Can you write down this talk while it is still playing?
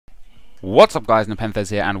What's up guys,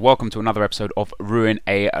 NepentheZ here and welcome to another episode of Ruin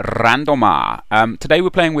a Randoma. Today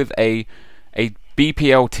we're playing with a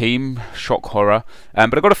BPL team, shock horror,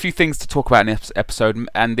 but I've got a few things to talk about in this episode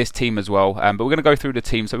and this team as well, but we're going to go through the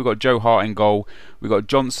team. So we've got Joe Hart in goal, we've got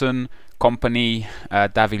Johnson, Company,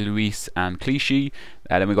 David Luiz and Clichy,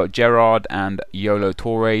 then we've got Gerard and Yolo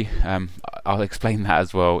Torre. I'll explain that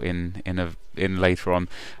as well in later on.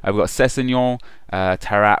 We've got Cessignon,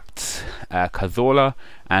 Tarapt, Cazorla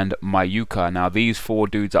and Mayuka. Now these four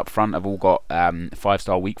dudes up front have all got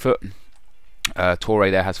 5-star weak foot. Torre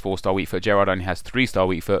there has 4-star weak foot. Gerard only has 3-star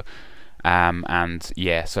weak foot. And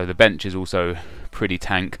yeah, so the bench is also pretty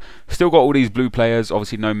tank. Still got all these blue players.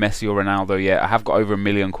 Obviously no Messi or Ronaldo yet. I have got over 1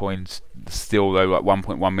 million coins still though, like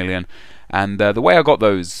 1.1 million. And the way I got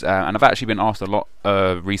those, and I've actually been asked a lot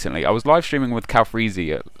recently. I was live streaming with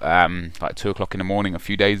Calfreezy at like 2 o'clock in the morning a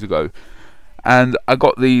few days ago, and I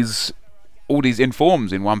got all these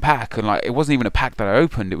informs in one pack, and like it wasn't even a pack that I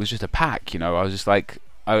opened. It was just a pack, you know. I was just like,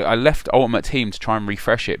 I left Ultimate Team to try and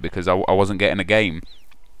refresh it because I wasn't getting a game.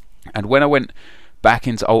 And when I went back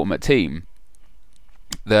into Ultimate Team,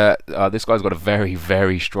 this guy's got a very,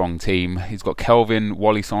 very strong team. He's got Kelvin,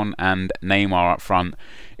 Wallison and Neymar up front.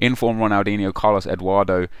 Inform Ronaldinho, Carlos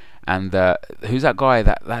Eduardo, and who's that guy,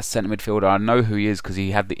 that centre midfielder? I know who he is because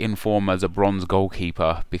he had the inform as a bronze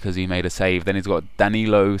goalkeeper because he made a save. Then he's got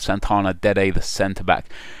Danilo, Santana, Dede, the centre back,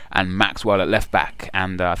 and Maxwell at left back.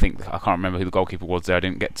 And I can't remember who the goalkeeper was there. I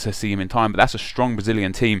didn't get to see him in time, but that's a strong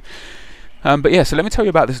Brazilian team. But yeah, so let me tell you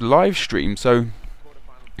about this live stream. So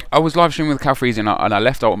I was live streaming with Calfreezy and I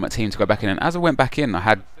left Ultimate Team to go back in, and as I went back in I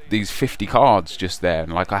had these 50 cards just there,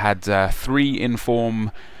 and like I had 3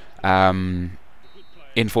 inform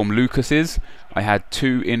Lucases, I had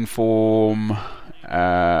 2 inform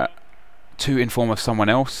of someone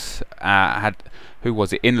else, I had, who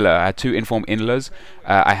was it, Inler, I had 2 inform Inlers,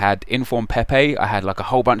 I had inform Pepe, I had like a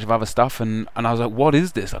whole bunch of other stuff, and I was like, what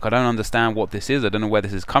is this? Like, I don't understand what this is, I don't know where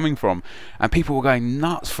this is coming from. And people were going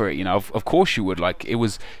nuts for it, you know. Of course you would. Like, it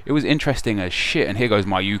was interesting as shit. And here goes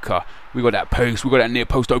Mayuka. We got that post, we got that near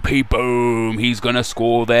post OP, boom, he's gonna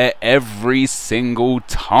score there every single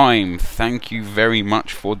time. Thank you very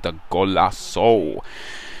much for the golazo.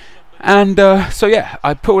 And so yeah,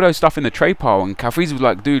 I put all those stuff in the trade pile, and Calfreezy was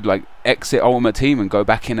like, dude, like, exit Ultimate Team and go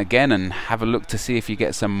back in again and have a look to see if you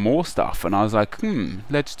get some more stuff. And I was like,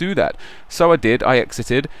 let's do that. So I did, I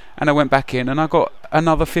exited and I went back in and I got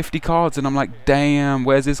another 50 cards, and I'm like, damn,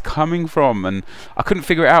 where's this coming from? And I couldn't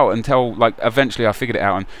figure it out until like eventually I figured it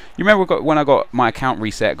out. And you remember when I got my account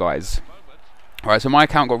reset, guys? Alright, so my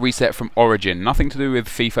account got reset from Origin. Nothing to do with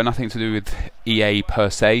FIFA, nothing to do with EA per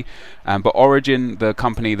se, but Origin, the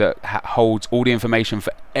company that holds all the information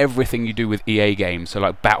for everything you do with EA games, so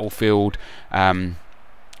like Battlefield, oh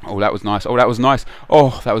that was nice, oh that was nice,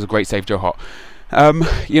 oh that was a great save, Joe Hart.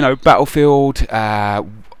 You know, Battlefield, NBA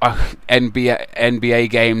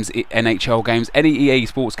games, NHL games, any EA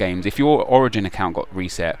sports games, if your Origin account got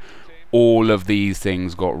reset, all of these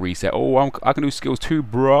things got reset. Oh, I can do skills too,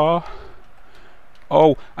 bruh.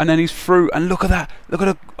 Oh, and then he's through, and look at that, look at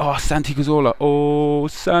the, oh, Santi Cazorla, oh,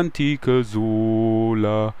 Santi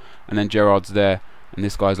Cazorla, and then Gerard's there, and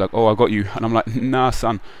this guy's like, oh, I got you, and I'm like, nah,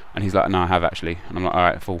 son, and he's like, no, I have actually, and I'm like,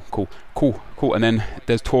 alright, cool, and then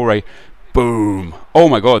there's Torre, boom, oh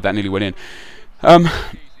my god, that nearly went in.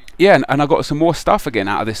 Yeah, and I got some more stuff again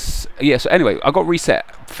out of this. Yeah, so anyway, I got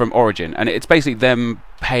reset from Origin, and it's basically them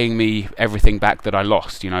paying me everything back that I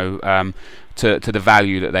lost, you know, to the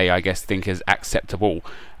value that they, I guess, think is acceptable.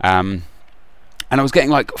 And I was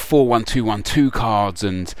getting like 4-1-2-1-2 cards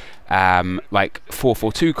and like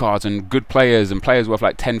 4-4-2 cards and good players and players worth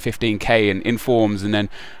like 10-15k and informs, and then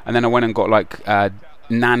I went and got like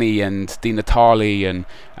Nani and Di Natale and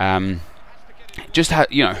just had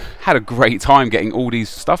a great time getting all these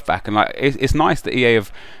stuff back. And like it's nice that EA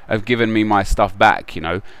have given me my stuff back, you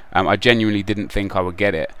know. I genuinely didn't think I would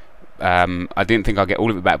get it. I didn't think I'd get all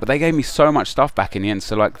of it back, but they gave me so much stuff back in the end.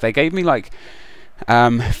 So like they gave me like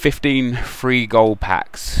 15 free gold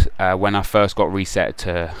packs when I first got reset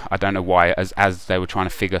to, I don't know why, as they were trying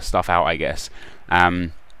to figure stuff out, I guess.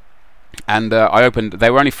 And I opened, they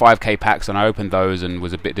were only 5k packs, and I opened those and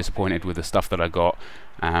was a bit disappointed with the stuff that I got.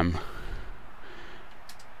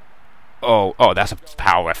 Oh, that's a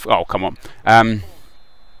power ref. Oh, come on.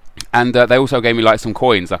 And they also gave me like some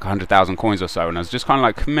coins, like 100,000 coins or so, and I was just kind of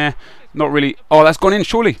like, meh, not really. Oh, that's gone in,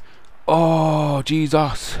 surely. Oh,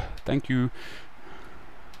 Jesus. Thank you.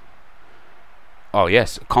 Oh,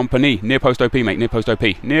 yes. Company. Near post OP, mate. Near post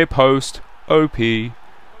OP. Near post OP.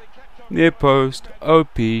 Near post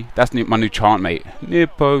OP. That's my new chant, mate. Near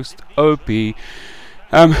post OP.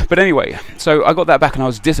 But anyway, so I got that back and I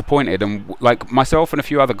was disappointed, and like myself and a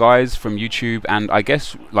few other guys from YouTube, and I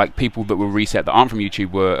guess like people that were reset that aren't from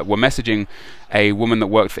YouTube were messaging a woman that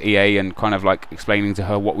worked for EA and kind of like explaining to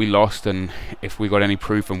her what we lost and if we got any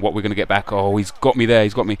proof and what we're going to get back. Oh, he's got me there,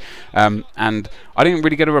 he's got me. And I didn't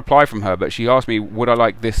really get a reply from her, but she asked me would I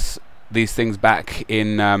like these things back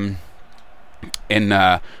in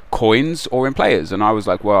coins or in players, and I was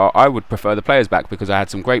like, well, I would prefer the players back because I had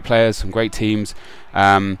some great players, some great teams,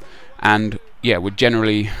 and yeah, would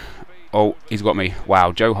generally. Oh, he's got me!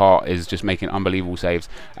 Wow, Joe Hart is just making unbelievable saves.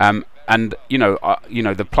 And you know,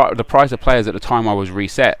 the price of players at the time I was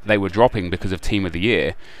reset, they were dropping because of Team of the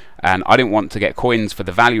Year, and I didn't want to get coins for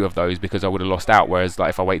the value of those because I would have lost out. Whereas, like,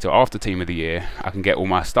 if I wait till after Team of the Year, I can get all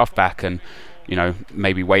my stuff back and, you know,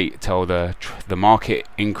 maybe wait till the market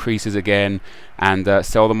increases again and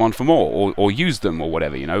sell them on for more, or use them or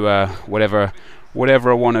whatever, you know, whatever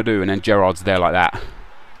I want to do. And then Gerrard's there like that,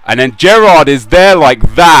 and then Gerrard is there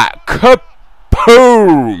like that.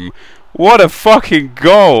 Kaboom! What a fucking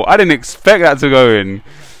goal! I didn't expect that to go in.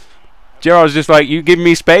 Gerrard's just like, you give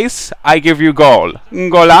me space, I give you goal.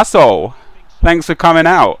 Golazo! Thanks for coming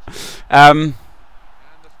out. Yeah,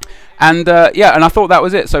 and I thought that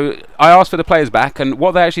was it. So I asked for the players back, and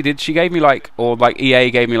what they actually did, she gave me like EA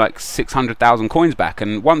gave me like 600,000 coins back.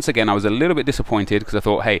 And once again, I was a little bit disappointed because I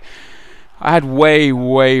thought, hey, I had way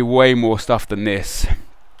more stuff than this,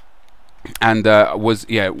 and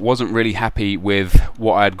wasn't really happy with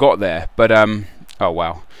what I had got there. But oh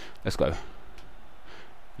wow, let's go.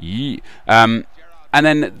 Yeah. And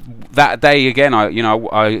then that day again,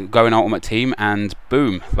 I go in Ultimate Team and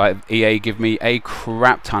boom, like EA give me a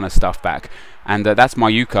crap ton of stuff back, and that's my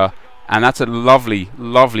Yuka, and that's a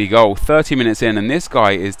lovely goal. 30 minutes in, and this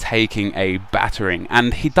guy is taking a battering,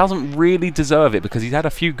 and he doesn't really deserve it because he's had a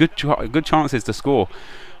few good chances to score,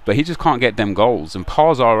 but he just can't get them goals. And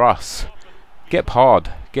pars are us. Get parred.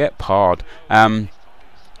 So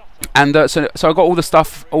I got all the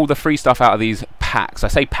stuff, all the free stuff out of these packs. I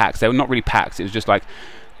say packs, they were not really packs, it was just like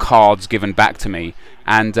cards given back to me,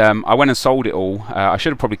 and I went and sold it all. I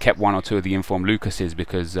should have probably kept one or two of the Informed Lucases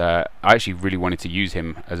because I actually really wanted to use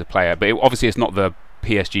him as a player, but obviously it's not the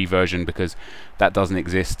PSG version because that doesn't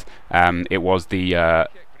exist. It was the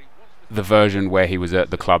version where he was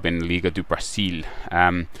at the club in Liga do Brasil,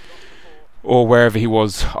 or wherever he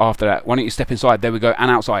was after that. Why don't you step inside? There we go. And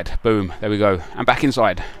outside. Boom. There we go. And back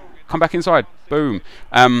inside. Come back inside. Boom.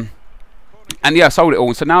 And yeah, I sold it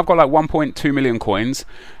all. So now I've got like 1.2 million coins,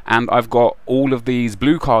 and I've got all of these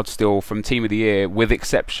blue cards still from Team of the Year, with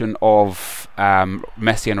exception of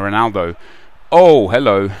Messi and Ronaldo. Oh,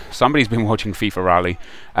 hello. Somebody's been watching FIFA Rally.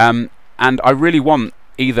 And I really want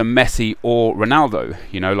either Messi or Ronaldo.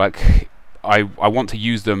 You know, like I want to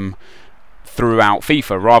use them throughout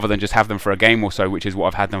FIFA rather than just have them for a game or so, which is what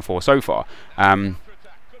I've had them for so far.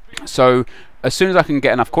 So as soon as I can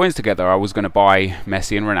get enough coins together, I was going to buy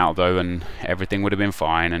Messi and Ronaldo, and everything would have been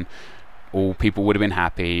fine, and all people would have been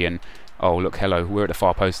happy. And oh look, hello, we're at the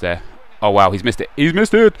far post there. Oh wow, he's missed it. He's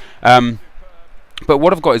missed it. But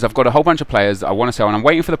what I've got is I've got a whole bunch of players that I want to sell, and I'm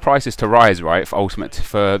waiting for the prices to rise, right, for Ultimate,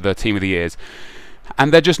 for the Team of the Years.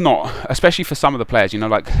 And they're just not, especially for some of the players. You know,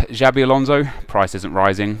 like Xabi Alonso, price isn't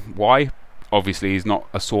rising. Why? Obviously, he's not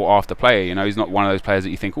a sought-after player. You know, he's not one of those players that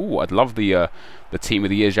you think, oh, I'd love the Team of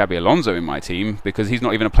the Year Xabi Alonso in my team, because he's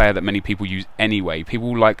not even a player that many people use anyway.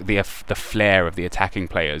 People like the flair of the attacking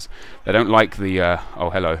players. They don't like the oh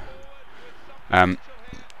hello.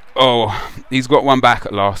 Oh, he's got one back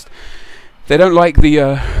at last. They don't like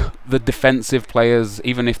the defensive players,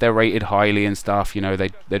 even if they're rated highly and stuff. You know,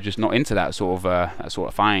 they're just not into that sort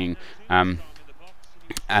of thing.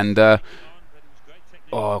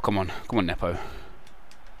 Oh, come on, Nepo.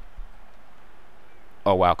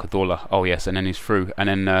 Oh wow, Cazorla. Oh yes, and then he's through, and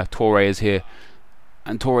then Torre is here,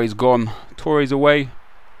 and Torre's gone. Torre's away,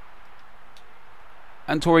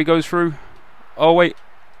 and Torre goes through. Oh wait.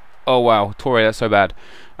 Oh wow, Torre, that's so bad.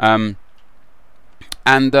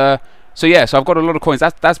 So yeah, so I've got a lot of coins.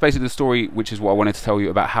 That's basically the story, which is what I wanted to tell you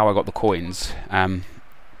about how I got the coins.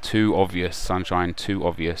 Too obvious, sunshine. Too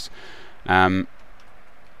obvious.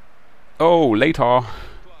 Oh, later.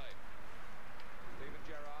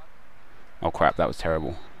 Oh crap, that was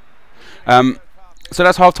terrible. So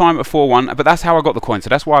that's half time at 4-1, but that's how I got the coins. So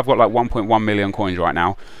that's why I've got like 1.1 million coins right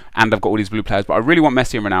now, and I've got all these blue players. But I really want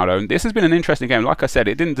Messi and Ronaldo. And this has been an interesting game. Like I said,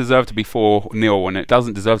 it didn't deserve to be 4-0, and it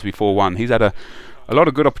doesn't deserve to be 4-1. He's had a lot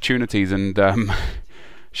of good opportunities, and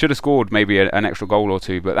should have scored maybe an extra goal or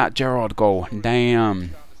two. But that Gerrard goal,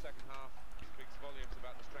 damn.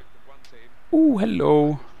 Ooh,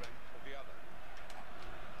 hello.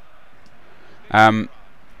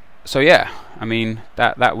 So yeah, I mean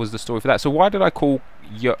that was the story for that. So why did I call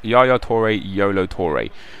Yaya Toure YOLO Toure?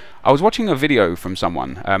 I was watching a video from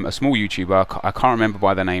someone, a small YouTuber. I can't remember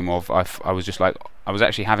by the name of. I was just like, I was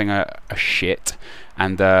actually having a shit,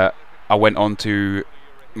 and I went onto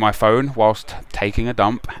my phone whilst taking a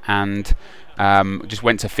dump, and just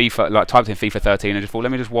went to FIFA, like typed in FIFA 13, and just thought,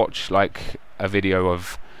 let me just watch like a video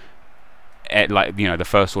of it, like, you know, the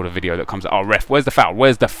first sort of video that comes. Oh, ref, where's the foul?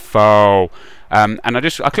 Where's the foul? And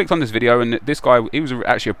I clicked on this video, and this guy, he was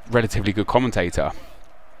actually a relatively good commentator,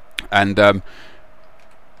 and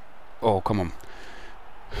oh, come on.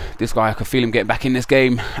 This guy, I can feel him getting back in this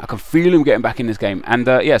game. I can feel him getting back in this game. And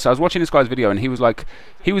yeah, so I was watching this guy's video, and he was like,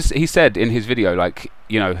 he said in his video, like,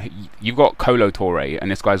 you know, you've got Kolo Toure,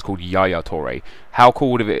 and this guy's called Yaya Toure. How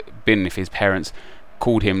cool would it been if his parents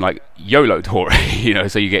called him like YOLO Toure? You know,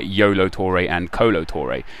 so you get YOLO Toure and Kolo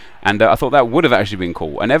Toure. And I thought that would have actually been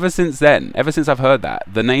cool. And ever since then, ever since I've heard that,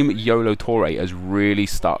 the name YOLO Toure has really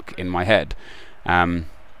stuck in my head.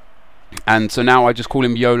 And so now I just call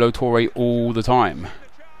him YOLO Toure all the time.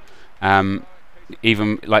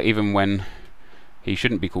 Even when he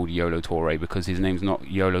shouldn't be called YOLO Toure, because his name's not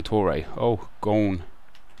YOLO Toure. Oh, gone.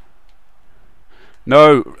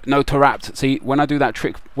 No, Tarapt. See, when I do that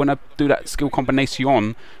trick, when I do that skill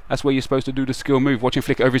combination, that's where you're supposed to do the skill move. Watch him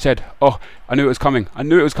flick it over his head. Oh, I knew it was coming. I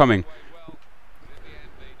knew it was coming.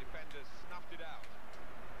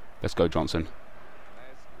 Let's go, Johnson.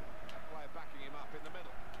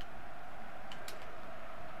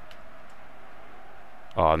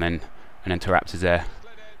 Oh, and then Tarapt is there.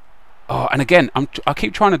 Oh, and again, I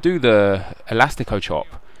keep trying to do the elastico chop,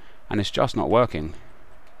 and it's just not working.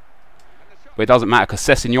 But it doesn't matter, because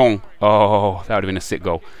Sessignon, oh, that would have been a sick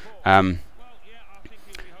goal.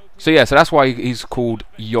 So yeah, so that's why he's called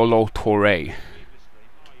YOLO Toure.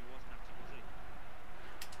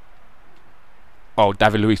 Oh,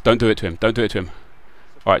 David Luiz, don't do it to him. Don't do it to him.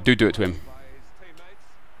 Alright, do it to him.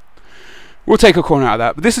 We'll take a corner out of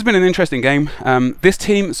that. But this has been an interesting game. This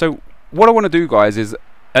team, so what I want to do, guys, is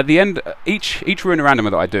at the end, each Ruin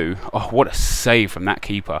Randomer that I do, oh, what a save from that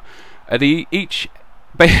keeper. At the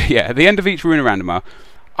end of each Ruin Randomer,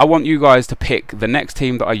 I want you guys to pick the next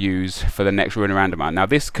team that I use for the next Ruin Randomer. Now,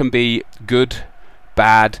 this can be good,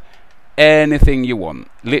 bad, anything you want.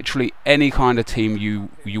 Literally any kind of team you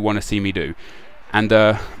want to see me do. And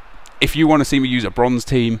if you want to see me use a bronze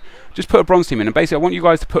team, just put a bronze team in. And basically, I want you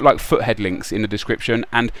guys to put like foothead links in the description.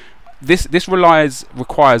 And this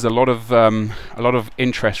requires a lot of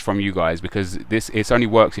interest from you guys, because it only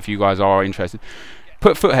works if you guys are interested.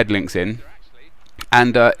 Put foothead links in,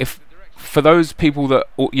 and if for those people that,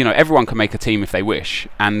 you know, everyone can make a team if they wish,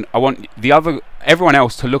 and I want everyone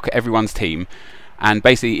else to look at everyone's team, and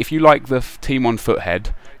basically, if you like the team on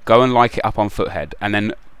foothead, go and like it up on foothead, and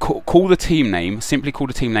then call the team name, simply call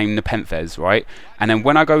the team name NepentheZ, right? And then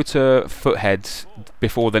when I go to foothead,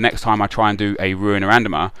 before the next time I try and do a Ruin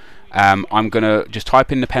Randomer, I'm going to just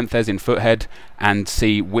type in NepentheZ in foothead and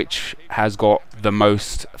see which has got the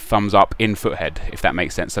most thumbs up in foothead, if that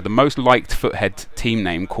makes sense. So the most liked foothead team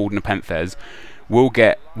name called NepentheZ will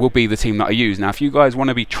be the team that I use. Now, if you guys want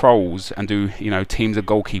to be trolls and do, you know, teams of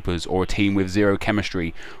goalkeepers, or a team with zero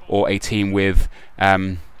chemistry, or a team with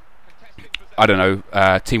I don't know,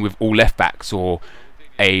 a team with all left backs, or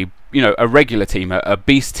a regular team, a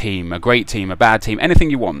beast team, a great team, a bad team,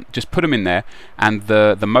 anything you want, just put them in there, and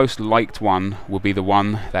the most liked one will be the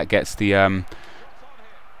one that gets the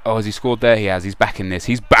oh, has he scored there? He has. He's back in this.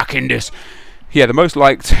 He's back in this. Yeah, the most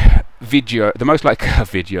liked video, the most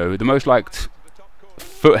liked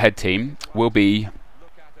foothead team will be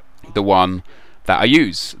the one that I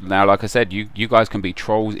use. Now, like I said, you guys can be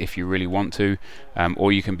trolls if you really want to,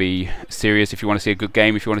 or you can be serious if you want to see a good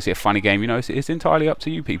game, if you want to see a funny game. You know, it's entirely up to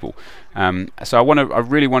you people. So I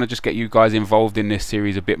really want to just get you guys involved in this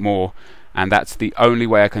series a bit more, and that's the only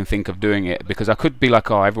way I can think of doing it, because I could be like,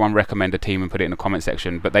 oh, everyone recommend a team and put it in the comment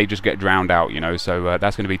section, but they just get drowned out, you know, so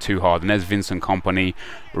that's going to be too hard. And there's Vincent Kompany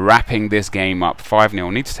wrapping this game up 5-0. I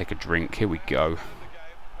need to take a drink. Here we go.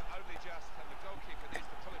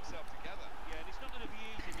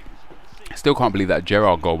 Still can't believe that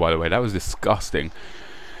Gerrard goal, by the way. That was disgusting.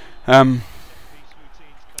 And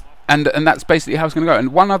that's basically how it's going to go.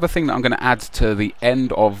 And one other thing that I'm going to add to the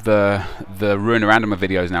end of the Ruin Randomer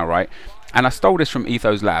videos now, right? And I stole this from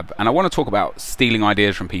Ethos Lab, and I want to talk about stealing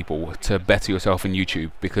ideas from people to better yourself in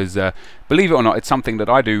YouTube, because believe it or not, it's something that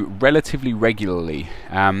I do relatively regularly,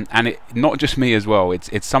 and not just me as well.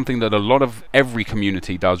 It's something that a lot of every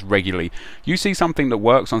community does regularly. You see something that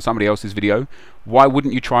works on somebody else's video, why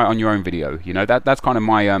wouldn't you try it on your own video? You know, that's kind of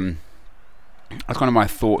my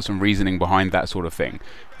thoughts and reasoning behind that sort of thing.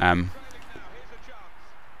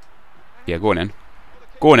 Yeah, go on in.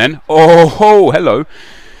 Go on in. Oh, ho, hello.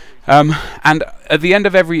 And at the end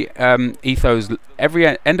of every end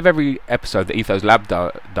of every episode that Ethos Lab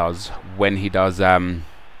does, when he does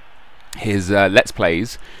his Let's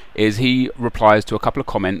Plays, is he replies to a couple of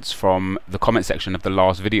comments from the comment section of the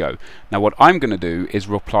last video. Now what I'm going to do is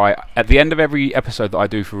reply at the end of every episode that I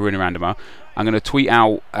do for Ruin a Randomer. I'm going to tweet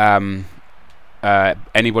out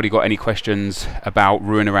anybody got any questions about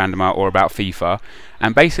Ruin a Randomer or about FIFA,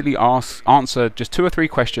 and basically answer just 2 or 3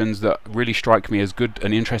 questions that really strike me as good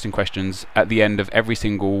and interesting questions at the end of every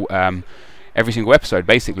single episode,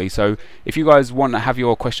 basically. So if you guys want to have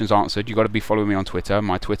your questions answered, you've got to be following me on Twitter.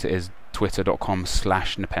 My Twitter is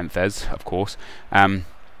twitter.com/NepentheZ, of course. And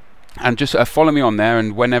just follow me on there,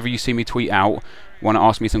 and whenever you see me tweet out, want to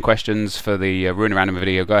ask me some questions for the Ruin a Randomer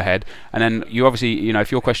video, go ahead. And then you obviously, you know,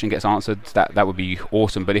 if your question gets answered, that would be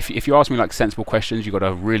awesome. But if you ask me like sensible questions, you've got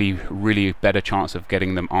a really better chance of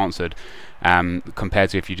getting them answered,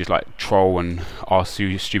 compared to if you just like troll and ask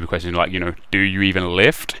stupid questions like, you know, do you even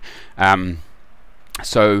lift?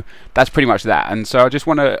 So that's pretty much that. And so I just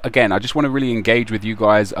want to really engage with you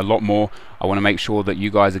guys a lot more. I want to make sure that you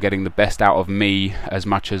guys are getting the best out of me as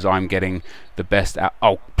much as I'm getting the best out.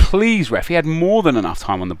 Oh please, ref, he had more than enough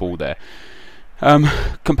time on the ball there,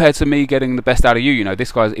 compared to me getting the best out of you. You know,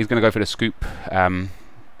 this guy is going to go for the scoop, the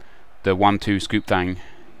 1-2 scoop thing.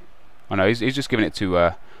 Oh no, he's just giving it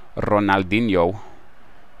to Ronaldinho.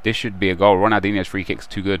 This should be a goal. Ronaldinho's free kick's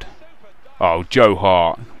too good. Oh, Joe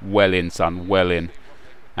Hart, well in, son, well in.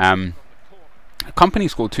 Company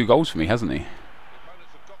scored 2 goals for me, hasn't he?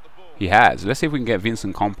 He has. Let's see if we can get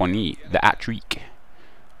Vincent Kompany, the hat-trick.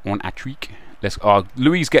 On hat-trick. Let's. Oh,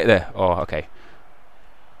 Luis, get there. Oh, okay.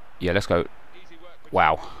 Yeah, let's go.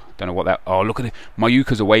 Wow. Don't know what that. Oh, look at it.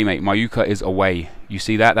 Mayuka's away, mate. Mayuka is away. You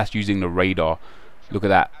see that? That's using the radar. Look at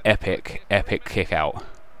that epic kick out.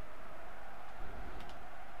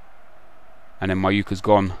 And then Mayuka's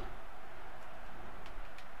gone.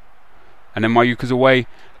 And then Mayuka's away,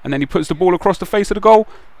 and then he puts the ball across the face of the goal.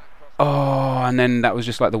 Oh, and then that was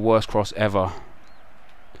just like the worst cross ever.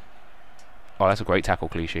 Oh, that's a great tackle,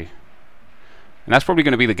 Clichy. And that's probably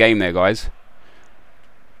going to be the game there, guys.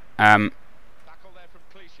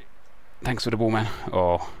 Thanks for the ball, man.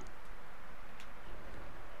 Oh.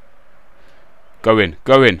 Go in,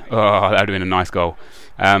 go in. Oh, that would have been a nice goal.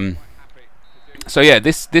 So yeah,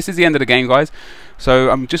 this is the end of the game, guys. So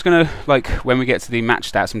I'm just going to, like, when we get to the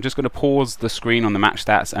match stats, I'm just going to pause the screen on the match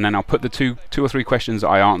stats, and then I'll put the two or three questions that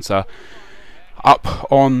I answer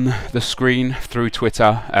up on the screen through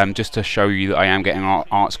Twitter, just to show you that I am getting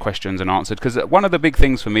asked questions and answered. Because one of the big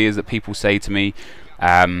things for me is that people say to me,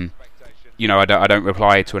 you know, I don't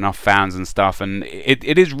reply to enough fans and stuff, and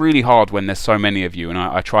it is really hard when there's so many of you, and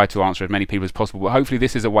I try to answer as many people as possible, but hopefully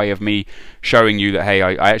this is a way of me showing you that, hey,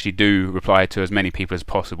 I actually do reply to as many people as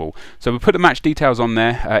possible. So we put the match details on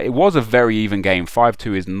there. It was a very even game.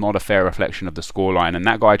 5-2 is not a fair reflection of the scoreline, and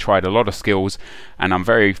that guy tried a lot of skills, and I'm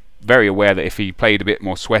very aware that if he played a bit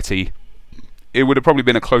more sweaty, it would have probably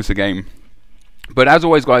been a closer game. But as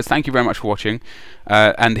always, guys, thank you very much for watching,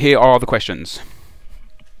 and here are the questions.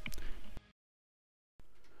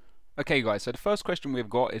 Okay, guys, so the first question we've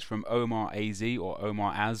got is from Omar AZ, or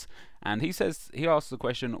Omar Az, and he asks the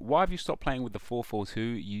question, why have you stopped playing with the 4-4-2?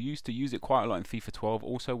 You used to use it quite a lot in FIFA 12.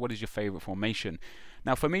 Also, what is your favourite formation?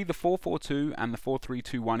 Now, for me, the 4-4-2 and the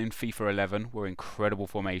 4-3-2-1 in FIFA 11 were incredible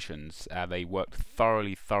formations. They worked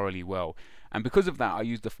thoroughly well. And because of that, I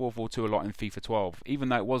used the 4-4-2 a lot in FIFA 12, even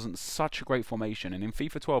though it wasn't such a great formation. And in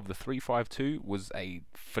FIFA 12, the 3-5-2 was a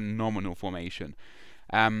phenomenal formation.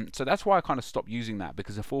 So that's why I kind of stopped using that,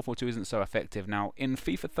 because the 4-4-2 isn't so effective. Now in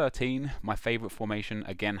FIFA 13, my favourite formation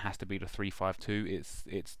again has to be the 3-5-2.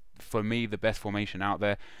 It's for me the best formation out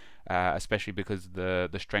there, especially because the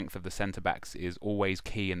strength of the centre backs is always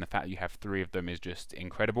key, and the fact that you have 3 of them is just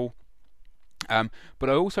incredible. But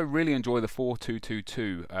I also really enjoy the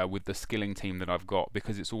 4-2-2-2 with the skilling team that I've got,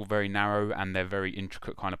 because it's all very narrow and they're very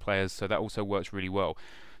intricate kind of players, so that also works really well.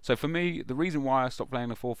 So for me, the reason why I stopped playing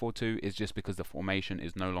the 4-4-2 is just because the formation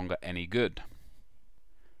is no longer any good.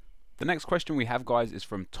 The next question we have, guys, is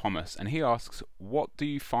from Thomas, and he asks, what do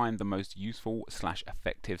you find the most useful /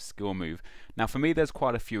 effective skill move? Now for me there's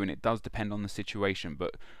quite a few, and it does depend on the situation,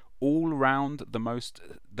 but all round the most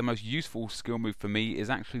useful skill move for me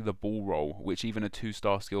is actually the ball roll, which even a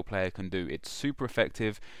 2-star skill player can do. It's super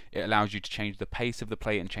effective. It allows you to change the pace of the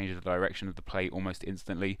play and change the direction of the play almost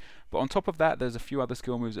instantly. But on top of that, there's a few other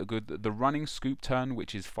skill moves that are good. The running scoop turn,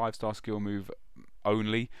 which is 5-star skill move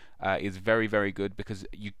only, is very good, because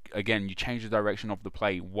you change the direction of the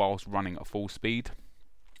play whilst running at full speed.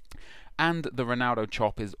 And the Ronaldo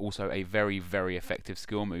chop is also a very, very effective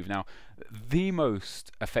skill move. Now, the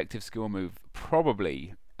most effective skill move,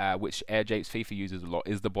 probably, which Air Japes FIFA uses a lot,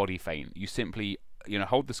 is the body feint. You simply,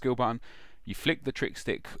 hold the skill button, you flick the trick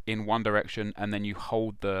stick in one direction, and then you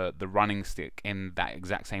hold the running stick in that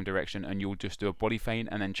exact same direction, and you'll just do a body feint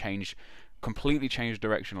and then completely change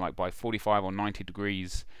direction, like by 45 or 90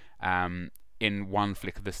 degrees in one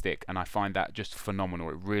flick of the stick. And I find that just phenomenal.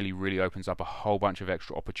 It really, really opens up a whole bunch of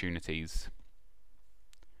extra opportunities.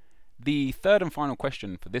 The third and final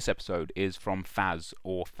question for this episode is from Faz,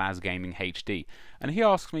 or Faz Gaming HD, and he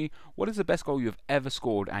asks me, what is the best goal you have ever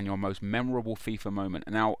scored and your most memorable FIFA moment?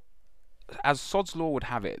 Now, as Sod's Law would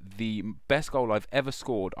have it, the best goal I've ever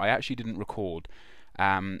scored, I actually didn't record.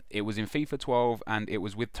 It was in FIFA 12, and it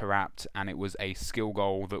was with Tarapt, and it was a skill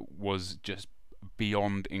goal that was just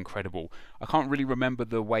beyond incredible. I can't really remember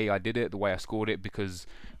the way I did it, the way I scored it, because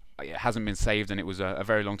it hasn't been saved and it was a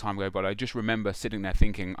very long time ago, but I just remember sitting there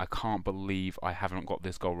thinking, I can't believe I haven't got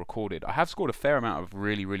this goal recorded. I have scored a fair amount of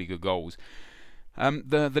really, really good goals.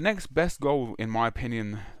 The next best goal, in my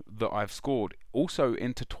opinion, that I've scored also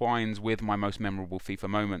intertwines with my most memorable FIFA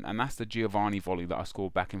moment, and that's the Giovanni volley that I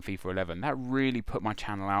scored back in FIFA 11. That really put my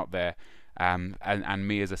channel out there, and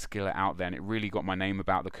me as a skiller out there, and it really got my name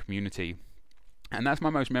about the community. And that's my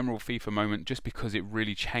most memorable FIFA moment, just because it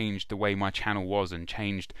really changed the way my channel was and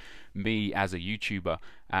changed me as a YouTuber.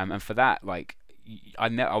 And for that, like,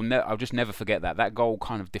 I'll just never forget that. That goal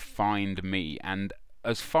kind of defined me. And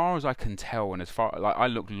as far as I can tell, and I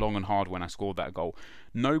looked long and hard when I scored that goal,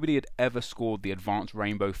 nobody had ever scored the advanced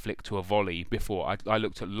rainbow flick to a volley before. I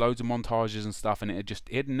looked at loads of montages and stuff, and it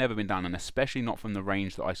had never been done, and especially not from the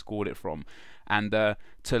range that I scored it from. And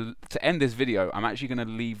to end this video, I'm actually going to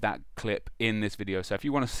leave that clip in this video, so if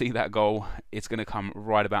you want to see that goal, it's going to come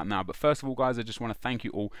right about now. But first of all, guys, I just want to thank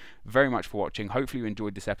you all very much for watching. Hopefully you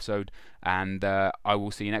enjoyed this episode, and I will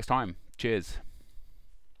see you next time. Cheers.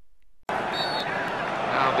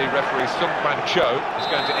 Now the referee Sung Kwan Cho is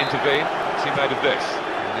going to intervene. What's he made of this?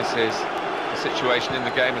 And this is the situation in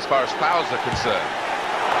the game as far as fouls are concerned.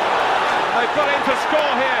 They've got him to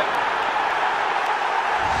score here.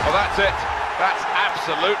 Well, that's it. That's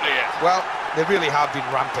absolutely it. Well, they really have been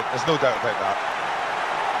rampant. There's no doubt about that.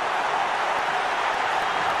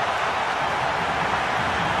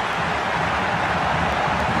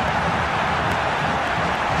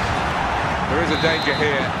 There is a danger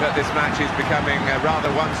here that this match is becoming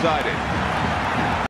rather one-sided.